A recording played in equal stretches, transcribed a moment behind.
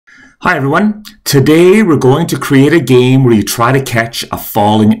Hi everyone. Today we're going to create a game where you try to catch a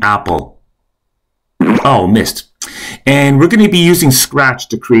falling apple. Oh, missed. And we're going to be using Scratch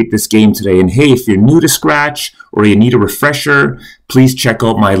to create this game today. And hey, if you're new to Scratch or you need a refresher, please check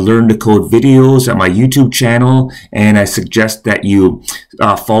out my Learn to Code videos at my YouTube channel. And I suggest that you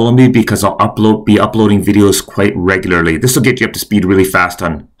follow me because I'll be uploading videos quite regularly. This will get you up to speed really fast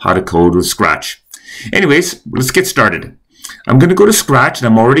on how to code with Scratch. Anyways, let's get started. I'm going to go to Scratch, and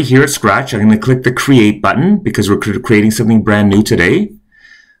I'm already here at Scratch. I'm going to click the Create button because we're creating something brand new today.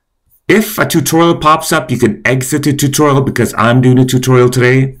 If a tutorial pops up, you can exit the tutorial because I'm doing a tutorial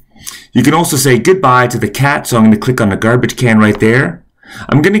today. You can also say goodbye to the cat, so I'm going to click on the garbage can right there.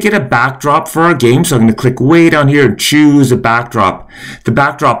 I'm going to get a backdrop for our game, so I'm going to click way down here and choose a backdrop. The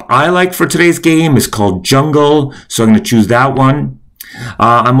backdrop I like for today's game is called Jungle, so I'm going to choose that one.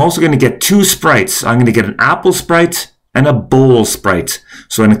 I'm also going to get two sprites. I'm going to get an apple sprite and a bowl sprite.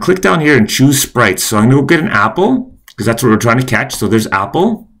 So I'm going to click down here and choose sprites. So I'm going to go get an apple because that's what we're trying to catch. So there's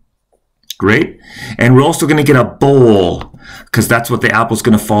apple. Great. And we're also going to get a bowl because that's what the apple's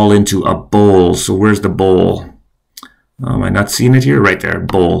going to fall into, a bowl. So where's the bowl? Am I not seeing it here? Right there,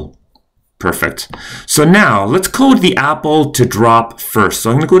 bowl. Perfect. So now let's code the apple to drop first. So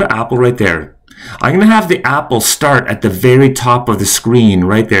I'm going to go to apple right there. I'm going to have the apple start at the very top of the screen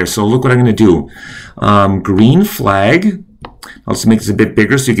right there. So look what I'm going to do. Green flag. I'll just make this a bit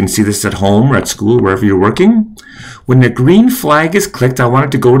bigger so you can see this at home or at school, wherever you're working. When the green flag is clicked, I want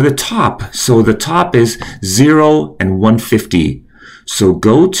it to go to the top. So the top is 0 and 150. So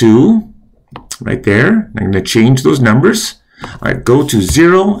go to right there. I'm going to change those numbers. All right, go to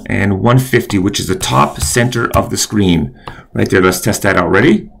 0 and 150, which is the top center of the screen. Right there, let's test that out.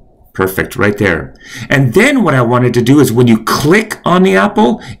 Ready? Perfect, right there. And then what I wanted to do is when you click on the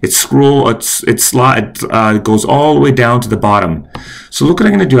apple, it goes all the way down to the bottom. So look what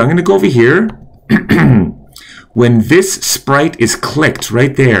I'm going to do. I'm going to go over here. When this sprite is clicked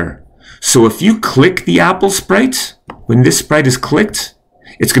right there. So if you click the apple sprite, when this sprite is clicked,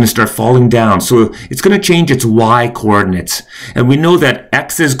 it's going to start falling down. So it's going to change its Y coordinates. And we know that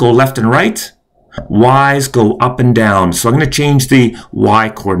X's go left and right. Y's go up and down. So I'm going to change the Y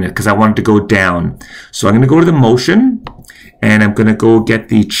coordinate because I want it to go down. So I'm going to go to the motion and I'm going to go get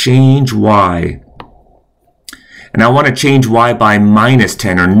the change Y. And I want to change Y by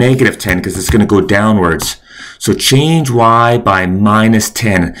 -10 or -10 because it's going to go downwards. So change Y by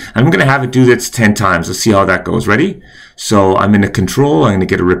 -10. I'm going to have it do this 10 times. Let's see how that goes. Ready? So I'm in the control. I'm going to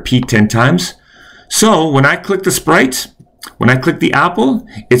get a repeat 10 times. So when I click the sprite, when I click the apple,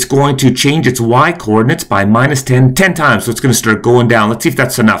 it's going to change its Y coordinates by -10 10 times. So it's going to start going down. Let's see if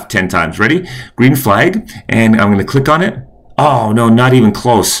that's enough 10 times. Ready? Green flag. And I'm going to click on it. Oh, no, not even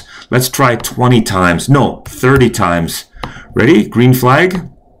close. Let's try 20 times. No, 30 times. Ready? Green flag.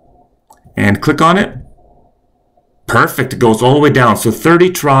 And click on it. Perfect. It goes all the way down. So 30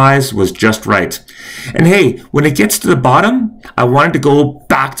 tries was just right. And hey, when it gets to the bottom, I wanted to go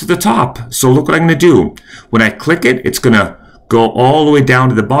back to the top. So look what I'm going to do. When I click it, it's going to go all the way down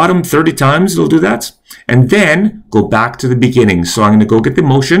to the bottom 30 times. It'll do that. And then go back to the beginning. So I'm going to go get the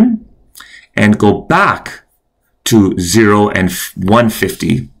motion and go back to 0 and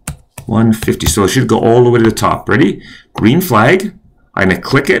 150. 150. So it should go all the way to the top. Ready? Green flag. I'm going to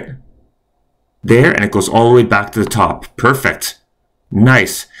click it. There, and it goes all the way back to the top. Perfect.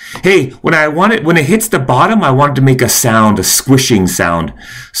 Nice. Hey, when it hits the bottom, I want it to make a sound, a squishing sound.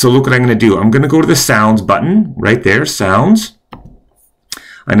 So look what I'm going to do. I'm going to go to the sounds button right there, sounds.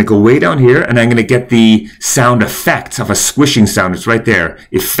 I'm going to go way down here, and I'm going to get the sound effect of a squishing sound. It's right there,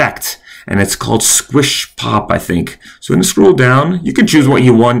 effect, and it's called squish pop, I think. So I'm going to scroll down. You can choose what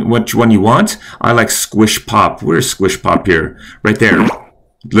you want, which one you want. I like squish pop. Where's squish pop here? Right there.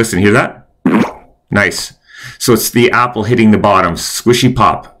 Listen, hear that? Nice. So it's the apple hitting the bottom, squishy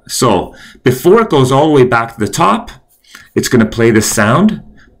pop. So before it goes all the way back to the top, it's going to play the sound.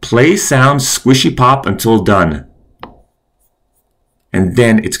 Play sound squishy pop until done. And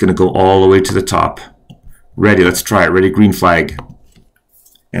then it's going to go all the way to the top. Ready, let's try it. Ready, green flag.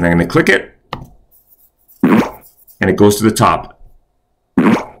 And I'm going to click it. And it goes to the top.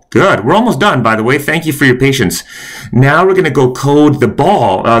 Good. We're almost done, by the way. Thank you for your patience. Now we're going to go code the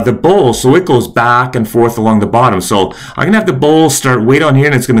bowl, so it goes back and forth along the bottom. So I'm going to have the bowl start way down here,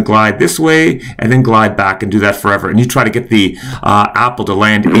 and it's going to glide this way and then glide back and do that forever. And you try to get the apple to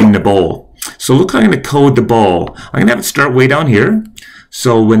land in the bowl. So look how I'm going to code the bowl. I'm going to have it start way down here.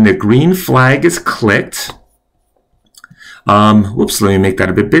 So when the green flag is clicked, whoops, let me make that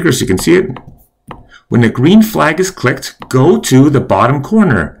a bit bigger so you can see it. When the green flag is clicked, go to the bottom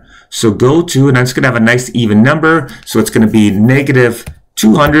corner. So go to, and I'm just going to have a nice even number. So it's going to be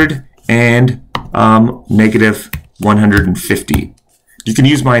 -200 and negative 150. You can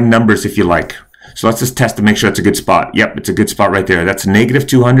use my numbers if you like. So let's just test to make sure it's a good spot. Yep, it's a good spot right there. That's negative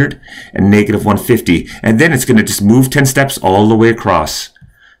 200 and negative 150. And then it's going to just move 10 steps all the way across.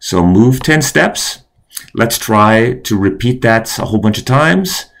 So move 10 steps. Let's try to repeat that a whole bunch of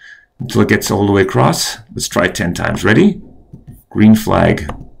times until it gets all the way across. Let's try 10 times. Ready? Green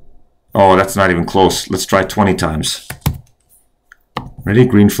flag. Oh, that's not even close. Let's try 20 times. Ready?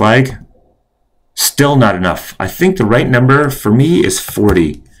 Green flag. Still not enough. I think the right number for me is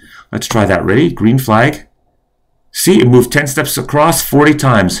 40. Let's try that. Ready? Green flag. See, it moved 10 steps across 40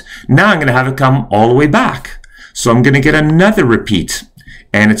 times. Now I'm going to have it come all the way back. So I'm going to get another repeat.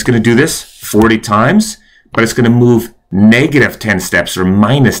 And it's going to do this 40 times, but it's going to move negative 10 steps or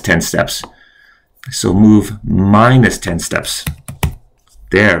minus 10 steps. So move minus 10 steps.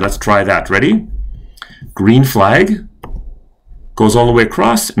 There, let's try that. Ready? Green flag. Goes all the way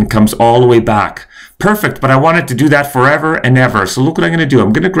across and comes all the way back. Perfect, but I want it to do that forever and ever. So look what I'm going to do.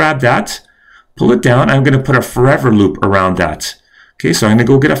 I'm going to grab that, pull it down. I'm going to put a forever loop around that. Okay, so I'm going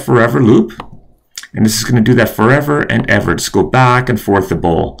to go get a forever loop. And this is going to do that forever and ever. Just go back and forth the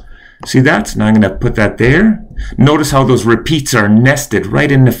bowl. See that? Now I'm going to put that there. Notice how those repeats are nested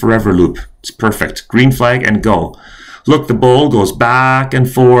right in the forever loop. It's perfect. Green flag and go. Look, the bowl goes back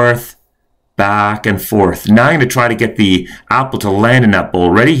and forth. Back and forth. Now I'm going to try to get the apple to land in that bowl.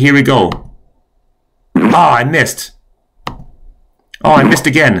 Ready? Here we go. Oh, I missed. Oh, I missed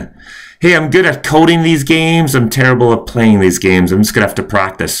again. Hey, I'm good at coding these games. I'm terrible at playing these games. I'm just going to have to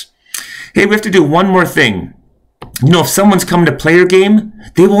practice. Hey, we have to do one more thing. You know, if someone's coming to play your game,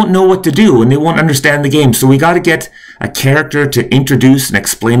 they won't know what to do and they won't understand the game. So we got to get a character to introduce and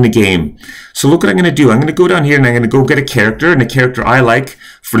explain the game. So look what I'm going to do. I'm going to go down here and I'm going to go get a character, and the character I like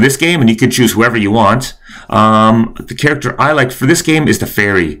for this game, and you can choose whoever you want. The character I like for this game is the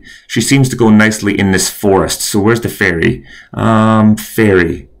fairy. She seems to go nicely in this forest. So where's the fairy?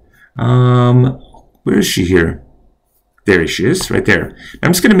 Fairy. Where is she here? There she is, right there.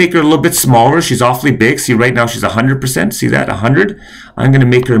 I'm just going to make her a little bit smaller. She's awfully big. See, right now she's 100%. See that? 100. I'm going to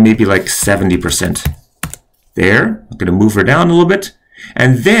make her maybe like 70%. There. I'm going to move her down a little bit.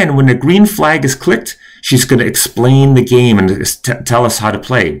 And then when the green flag is clicked, she's going to explain the game and tell us how to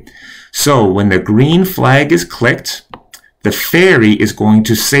play. So when the green flag is clicked, the fairy is going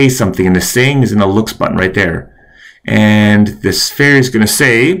to say something. And the saying is in the looks button right there. And this fairy is going to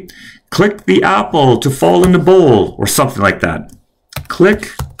say, click the apple to fall in the bowl, or something like that.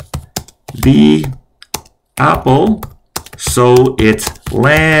 Click the apple so it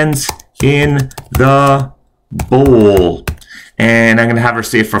lands in the bowl. And I'm going to have her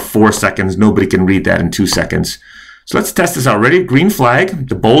say it for 4 seconds. Nobody can read that in 2 seconds. So let's test this out. Ready? Green flag.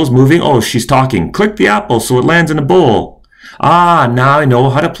 The bowl is moving. Oh, she's talking. Click the apple so it lands in a bowl. Ah, now I know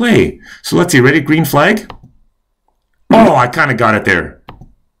how to play. So let's see. Ready? Green flag. Oh, I kind of got it there.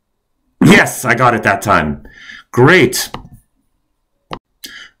 Yes, I got it that time. Great.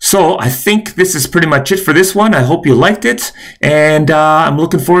 So I think this is pretty much it for this one. I hope you liked it. And I'm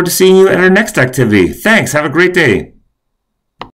looking forward to seeing you at our next activity. Thanks. Have a great day.